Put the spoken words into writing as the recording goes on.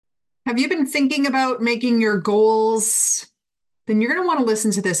Have you been thinking about making your goals? Then you're going to want to listen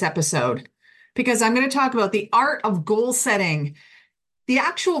to this episode because I'm going to talk about the art of goal setting, the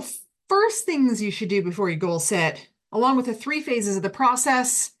actual first things you should do before you goal set, along with the three phases of the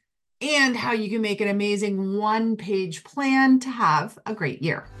process, and how you can make an amazing one-page plan to have a great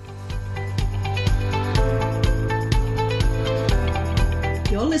year.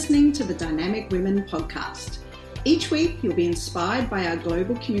 You're listening to the Dynamic Women podcast. Each week, you'll be inspired by our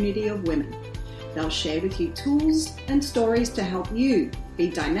global community of women. They'll share with you tools and stories to help you be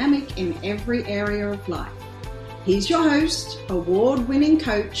dynamic in every area of life. He's your host, award-winning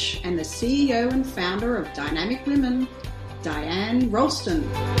coach, and the CEO and founder of Dynamic Women, Diane Rolston.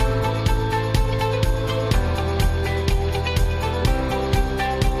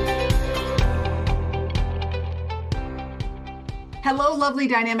 Hello, lovely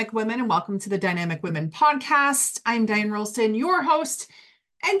dynamic women, and welcome to the Dynamic Women podcast. I'm Diane Rolston, your host,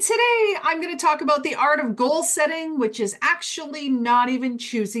 and today I'm going to talk about the art of goal setting, which is actually not even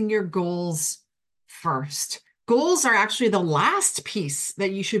choosing your goals first. Goals are actually the last piece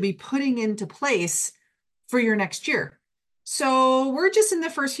that you should be putting into place for your next year. So we're just in the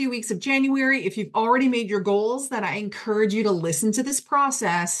first few weeks of January. If you've already made your goals, then I encourage you to listen to this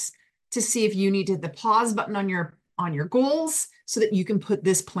process to see if you need to hit the pause button on your goals so that you can put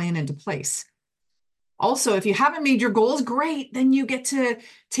this plan into place. Also, if you haven't made your goals, great, then you get to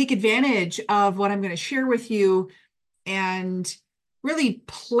take advantage of what I'm going to share with you and really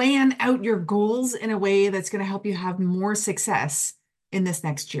plan out your goals in a way that's going to help you have more success in this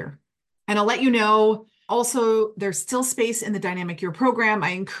next year. And I'll let you know, also, there's still space in the Dynamic Year program. I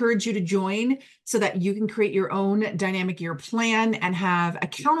encourage you to join so that you can create your own Dynamic Year plan and have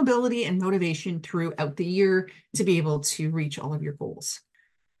accountability and motivation throughout the year to be able to reach all of your goals.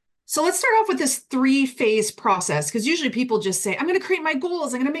 So let's start off with this three-phase process, because usually people just say, I'm going to create my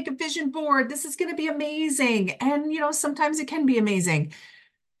goals. I'm going to make a vision board. This is going to be amazing. And, sometimes it can be amazing.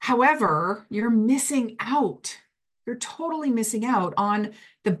 However, you're missing out. You're totally missing out on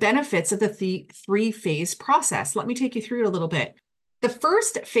the benefits of the three-phase process. Let me take you through it a little bit. The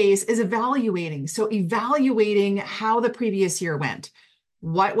first phase is evaluating. So evaluating how the previous year went,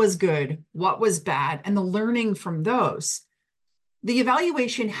 what was good, what was bad, and the learning from those. The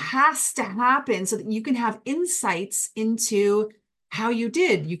evaluation has to happen so that you can have insights into how you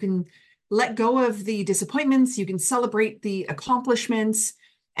did. You can let go of the disappointments, you can celebrate the accomplishments,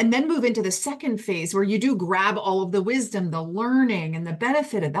 and then move into the second phase where you do grab all of the wisdom, the learning, and the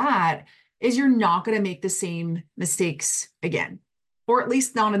benefit of that is you're not going to make the same mistakes again, or at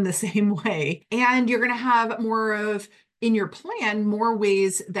least not in the same way. And you're going to have more of, in your plan, more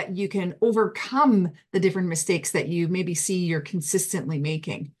ways that you can overcome the different mistakes that you maybe see you're consistently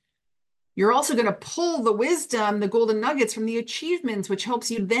making. You're also going to pull the wisdom, the golden nuggets from the achievements, which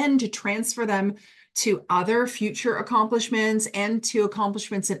helps you then to transfer them to other future accomplishments and to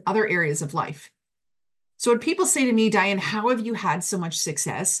accomplishments in other areas of life. So when people say to me, Diane, how have you had so much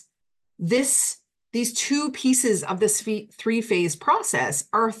success? These two pieces of this three-phase process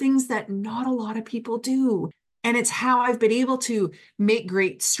are things that not a lot of people do. And it's how I've been able to make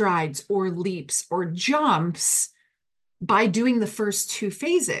great strides or leaps or jumps by doing the first two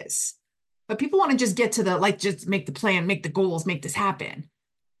phases. But people want to just get to just make the plan, make the goals, make this happen.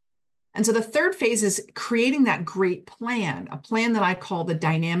 And so the third phase is creating that great plan, a plan that I call the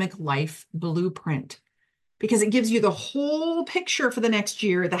dynamic life blueprint, because it gives you the whole picture for the next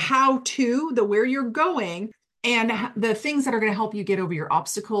year, the how-to, the where you're going, and the things that are going to help you get over your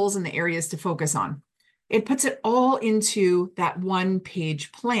obstacles and the areas to focus on. It puts it all into that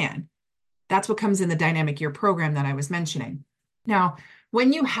one-page plan. That's what comes in the Dynamic Year program that I was mentioning. Now,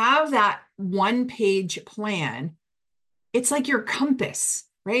 when you have that one-page plan, it's like your compass,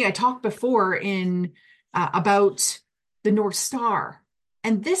 right? I talked before about the North Star,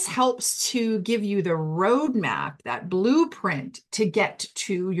 and this helps to give you the roadmap, that blueprint to get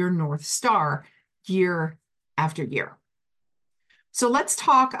to your North Star year after year. So let's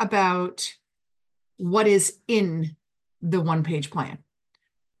talk about what is in the one-page plan.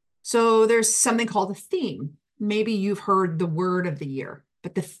 So there's something called a theme. Maybe you've heard the word of the year,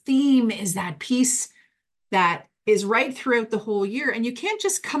 but the theme is that piece that is right throughout the whole year. And you can't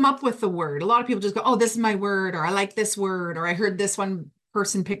just come up with the word. A lot of people just go, oh, this is my word, or I like this word, or I heard this one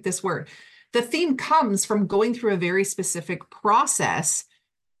person pick this word. The theme comes from going through a very specific process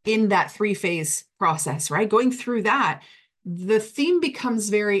in that three-phase process, right? Going through that, the theme becomes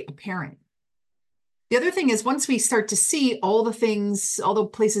very apparent. The other thing is once we start to see all the things, all the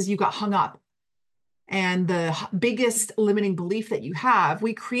places you got hung up and the biggest limiting belief that you have,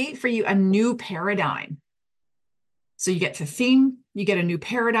 we create for you a new paradigm. So you get to theme, you get a new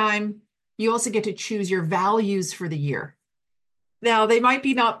paradigm. You also get to choose your values for the year. Now, they might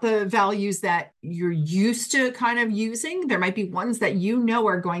be not the values that you're used to kind of using. There might be ones that you know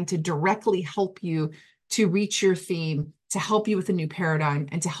are going to directly help you to reach your theme, to help you with a new paradigm,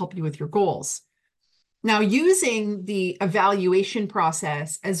 and to help you with your goals. Now, using the evaluation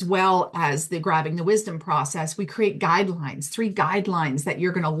process as well as the grabbing the wisdom process, we create guidelines, 3 guidelines that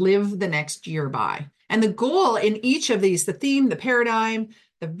you're going to live the next year by. And the goal in each of these, the theme, the paradigm,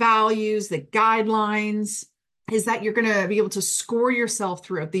 the values, the guidelines, is that you're going to be able to score yourself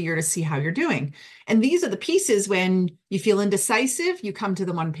throughout the year to see how you're doing. And these are the pieces when you feel indecisive, you come to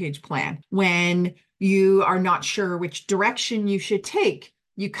the 1-page plan. When you are not sure which direction you should take,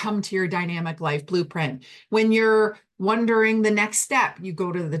 you come to your dynamic life blueprint. When you're wondering the next step, you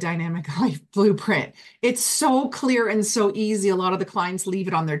go to the dynamic life blueprint. It's so clear and so easy. A lot of the clients leave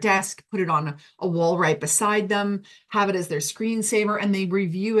it on their desk, put it on a wall right beside them, have it as their screensaver, and they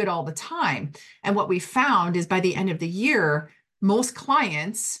review it all the time. And what we found is by the end of the year, most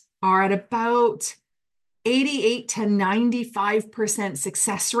clients are at about 88 to 95%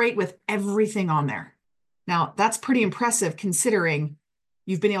 success rate with everything on there. Now, that's pretty impressive considering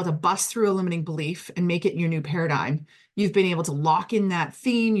you've been able to bust through a limiting belief and make it your new paradigm. You've been able to lock in that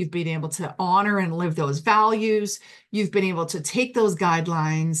theme. You've been able to honor and live those values. You've been able to take those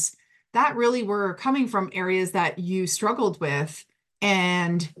guidelines that really were coming from areas that you struggled with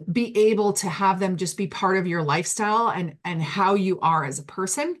and be able to have them just be part of your lifestyle and how you are as a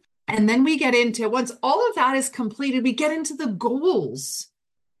person. And then we get into, once all of that is completed, we get into the goals.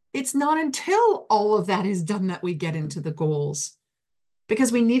 It's not until all of that is done that we get into the goals,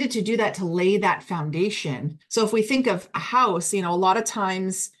 because we needed to do that to lay that foundation. So if we think of a house, a lot of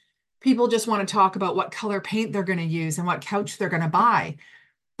times people just want to talk about what color paint they're going to use and what couch they're going to buy.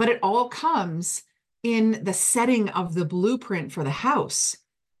 But it all comes in the setting of the blueprint for the house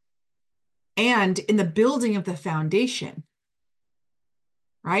and in the building of the foundation,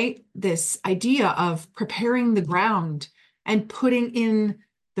 right? This idea of preparing the ground and putting in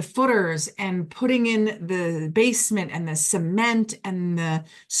the footers and putting in the basement and the cement and the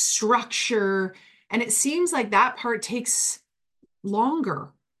structure. And it seems like that part takes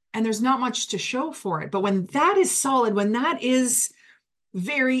longer and there's not much to show for it. But when that is solid, when that is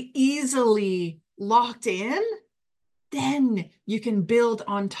very easily locked in, then you can build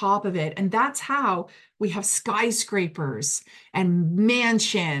on top of it. And that's how we have skyscrapers and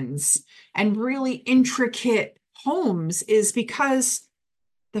mansions and really intricate homes, is because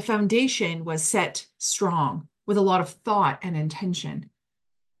the foundation was set strong with a lot of thought and intention.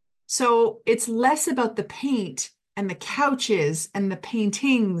 So it's less about the paint and the couches and the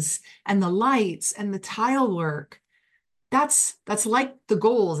paintings and the lights and the tile work. That's like the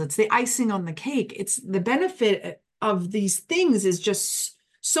goals. It's the icing on the cake. It's the benefit of these things is just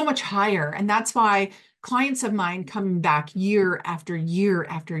so much higher. And that's why clients of mine come back year after year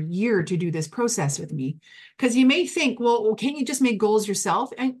after year to do this process with me. Because you may think, well, can't you just make goals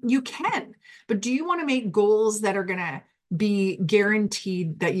yourself? And you can, but do you want to make goals that are going to be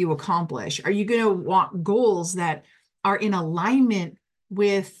guaranteed that you accomplish? Are you going to want goals that are in alignment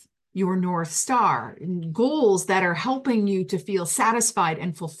with your North Star, and goals that are helping you to feel satisfied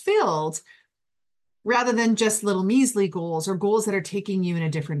and fulfilled, rather than just little measly goals or goals that are taking you in a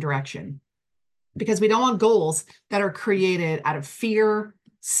different direction? Because we don't want goals that are created out of fear,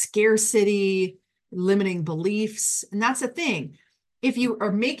 scarcity, limiting beliefs. And that's the thing. If you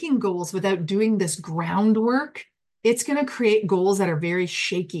are making goals without doing this groundwork, it's going to create goals that are very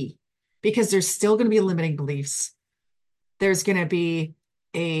shaky, because there's still going to be limiting beliefs. There's going to be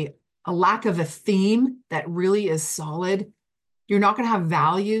a lack of a theme that really is solid. You're not going to have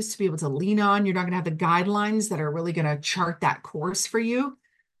values to be able to lean on. You're not going to have the guidelines that are really going to chart that course for you.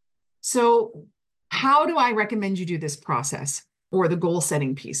 So how do I recommend you do this process, or the goal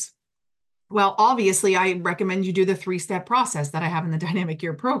setting piece? Well, obviously, I recommend you do the 3-step process that I have in the Dynamic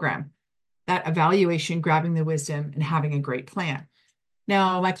Year program: that evaluation, grabbing the wisdom, and having a great plan.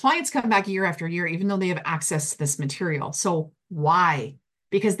 Now, my clients come back year after year, even though they have access to this material. So why?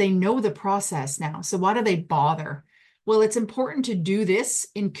 Because they know the process now. So why do they bother? Well, it's important to do this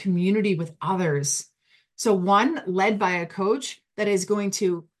in community with others. So one, led by a coach that is going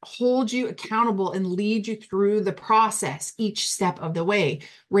to hold you accountable and lead you through the process each step of the way,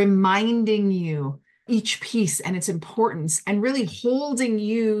 reminding you each piece and its importance, and really holding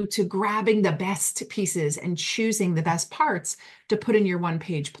you to grabbing the best pieces and choosing the best parts to put in your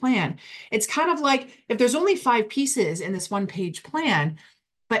 1-page plan. It's kind of like if there's only 5 pieces in this 1-page plan,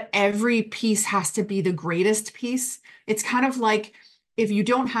 but every piece has to be the greatest piece. It's kind of like if you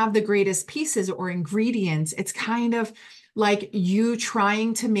don't have the greatest pieces or ingredients, it's kind of like you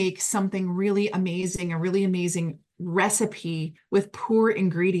trying to make something really amazing, a really amazing recipe with poor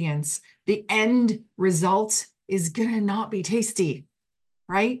ingredients, the end result is gonna not be tasty,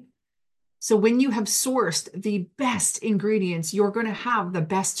 right? So when you have sourced the best ingredients, you're going to have the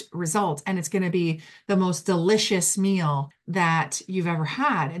best result, and it's going to be the most delicious meal that you've ever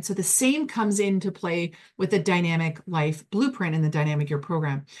had. And so the same comes into play with the Dynamic Life Blueprint in the Dynamic Year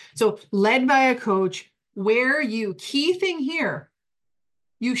program. So led by a coach, where you, key thing here,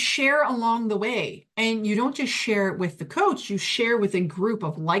 you share along the way, and you don't just share it with the coach, you share with a group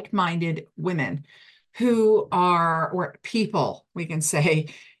of like-minded women who are, or people, we can say.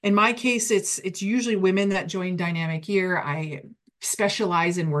 In my case, it's usually women that join Dynamic Year. I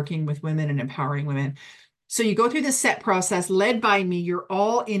specialize in working with women and empowering women. So you go through the set process led by me, you're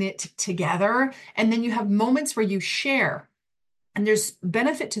all in it together, and then you have moments where you share. And there's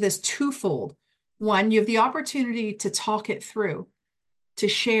benefit to this twofold. One, you have the opportunity to talk it through, to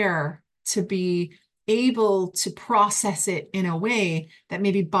share, to be able to process it in a way that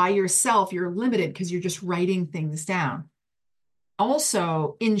maybe by yourself you're limited because you're just writing things down.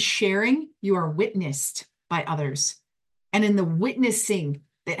 Also, in sharing, you are witnessed by others. And in the witnessing,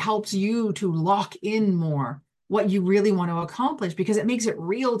 that helps you to lock in more what you really want to accomplish, because it makes it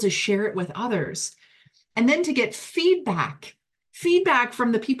real to share it with others. And then to get feedback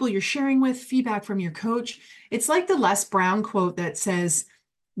from the people you're sharing with, feedback from your coach. It's like the Les Brown quote that says,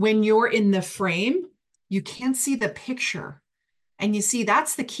 when you're in the frame, you can't see the picture. And you see,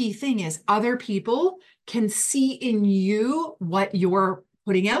 that's the key thing, is other people can see in you what you're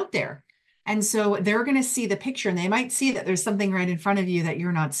putting out there. And so they're going to see the picture, and they might see that there's something right in front of you that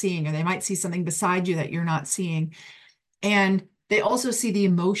you're not seeing, or they might see something beside you that you're not seeing. And they also see the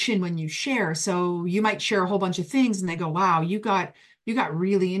emotion when you share. So you might share a whole bunch of things and they go, wow, you got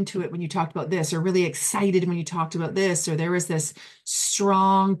really into it when you talked about this, or really excited when you talked about this, or there was this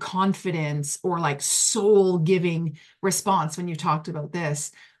strong confidence or like soul giving response when you talked about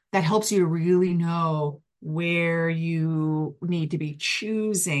this. That helps you really know where you need to be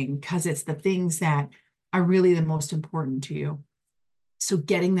choosing, because it's the things that are really the most important to you. So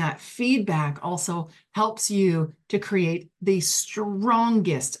getting that feedback also helps you to create the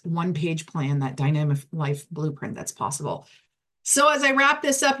strongest one-page plan, that Dynamic Life Blueprint that's possible. So as I wrap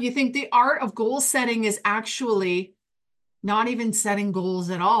this up, you think the art of goal setting is actually not even setting goals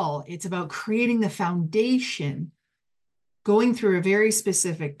at all. It's about creating the foundation, going through a very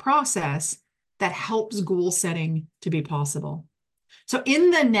specific process that helps goal setting to be possible. So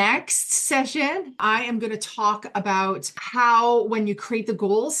in the next session, I am going to talk about how, when you create the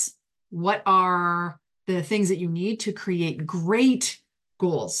goals, what are the things that you need to create great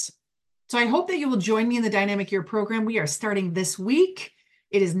goals. So I hope that you will join me in the Dynamic Year program. We are starting this week.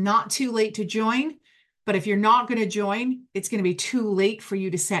 It is not too late to join, but if you're not going to join, it's going to be too late for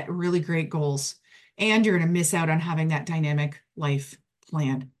you to set really great goals, and you're going to miss out on having that dynamic life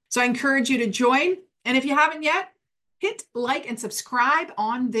plan. So I encourage you to join. And if you haven't yet, hit like and subscribe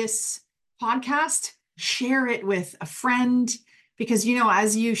on this podcast. Share it with a friend, because, you know,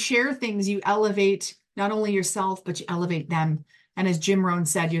 as you share things, you elevate not only yourself, but you elevate them. And as Jim Rohn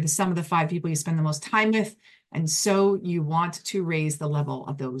said, you're the sum of the 5 people you spend the most time with. And so you want to raise the level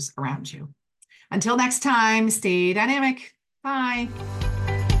of those around you. Until next time, stay dynamic. Bye.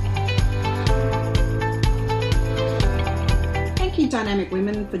 Thank you, Dynamic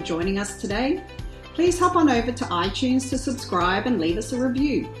Women, for joining us today. Please hop on over to iTunes to subscribe and leave us a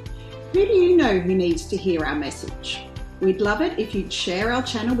review. Who do you know who needs to hear our message? We'd love it if you'd share our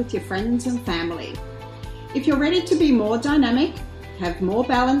channel with your friends and family. If you're ready to be more dynamic, have more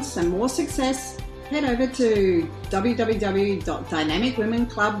balance and more success, head over to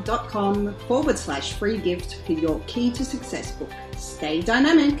www.dynamicwomenclub.com/free gift for your Key to Success book. Stay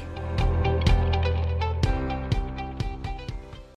dynamic.